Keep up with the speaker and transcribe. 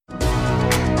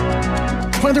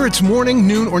Whether it's morning,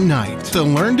 noon, or night, the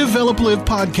Learn, Develop, Live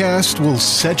podcast will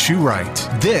set you right.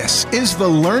 This is the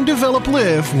Learn, Develop,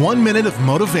 Live 1 Minute of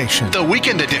Motivation, the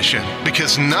weekend edition,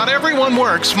 because not everyone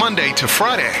works Monday to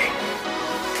Friday.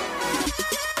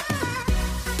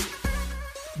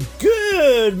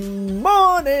 Good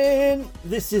morning!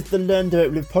 This is the Learn,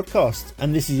 Develop, Live podcast,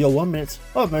 and this is your 1 minute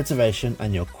of motivation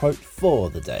and your quote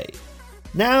for the day.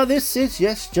 Now, this is,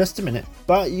 yes, just a minute,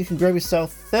 but you can grab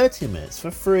yourself 30 minutes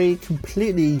for free,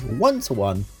 completely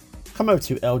one-to-one. Come over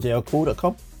to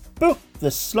ldlcall.com, book the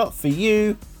slot for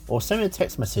you, or send me a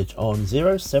text message on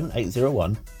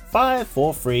 07801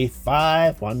 543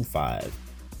 515.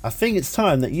 I think it's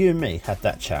time that you and me had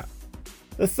that chat.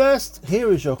 But first,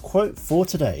 here is your quote for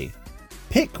today.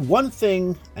 Pick one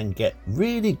thing and get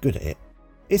really good at it.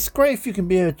 It's great if you can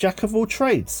be a jack of all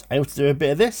trades, able to do a bit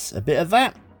of this, a bit of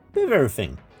that, a bit of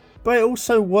everything. But it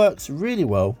also works really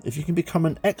well if you can become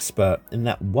an expert in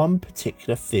that one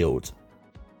particular field.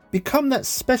 Become that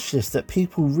specialist that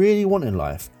people really want in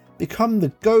life. Become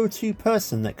the go-to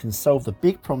person that can solve the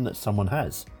big problem that someone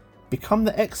has. Become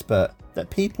the expert that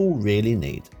people really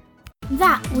need.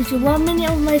 That was your 1 minute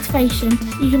of motivation.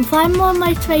 You can find more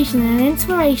motivation and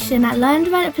inspiration at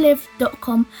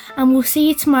learndeveloplive.com, and we'll see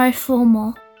you tomorrow for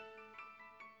more.